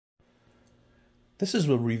This is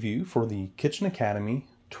a review for the Kitchen Academy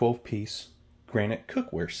 12-piece granite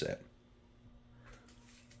cookware set.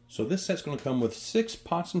 So this set's going to come with 6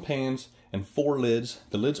 pots and pans and 4 lids.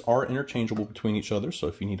 The lids are interchangeable between each other, so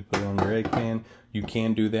if you need to put it on your egg pan, you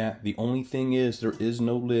can do that. The only thing is there is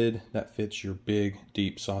no lid that fits your big,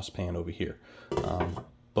 deep saucepan over here,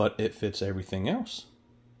 but it fits everything else.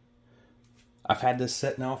 I've had this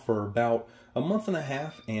set now for about a month and a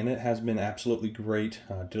half, and it has been absolutely great.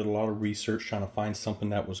 I did a lot of research trying to find something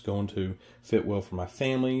that was going to fit well for my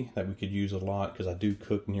family, that we could use a lot, because I do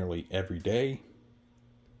cook nearly every day.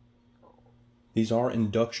 These are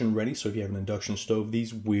induction ready, so if you have an induction stove,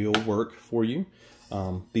 these will work for you.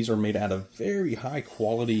 These are made out of very high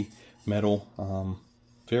quality metal,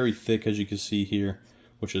 very thick as you can see here,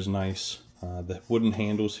 which is nice. The wooden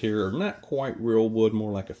handles here are not quite real wood,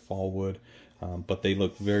 more like a fall wood, but they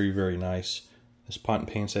look very, very nice. This pot and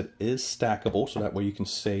pan set is stackable, so that way you can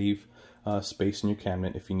save space in your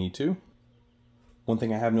cabinet if you need to. One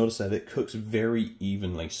thing I have noticed that it cooks very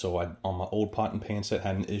evenly, so on my old pot and pan set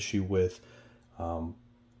had an issue with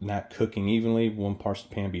not cooking evenly. One part of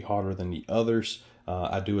the pan be hotter than the others.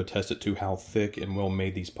 I do attest it to how thick and well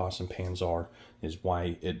made these pots and pans are, is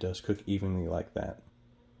why it does cook evenly like that.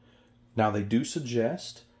 Now they do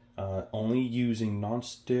suggest only using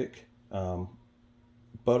non-stick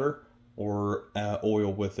butter or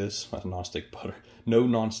oil with this. Non-stick butter. No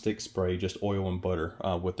non-stick spray, just oil and butter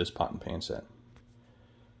with this pot and pan set.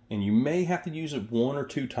 And you may have to use it 1 or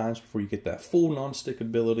 2 times before you get that full non-stick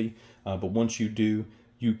ability, but once you do,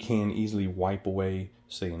 you can easily wipe away,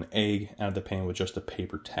 say, an egg out of the pan with just a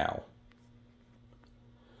paper towel.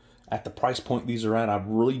 At the price point these are at, I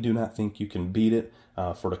really do not think you can beat it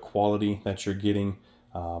for the quality that you're getting.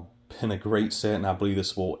 Been a great set, and I believe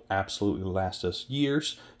this will absolutely last us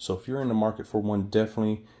years. So if you're in the market for one,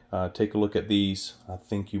 definitely take a look at these. I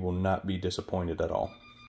think you will not be disappointed at all.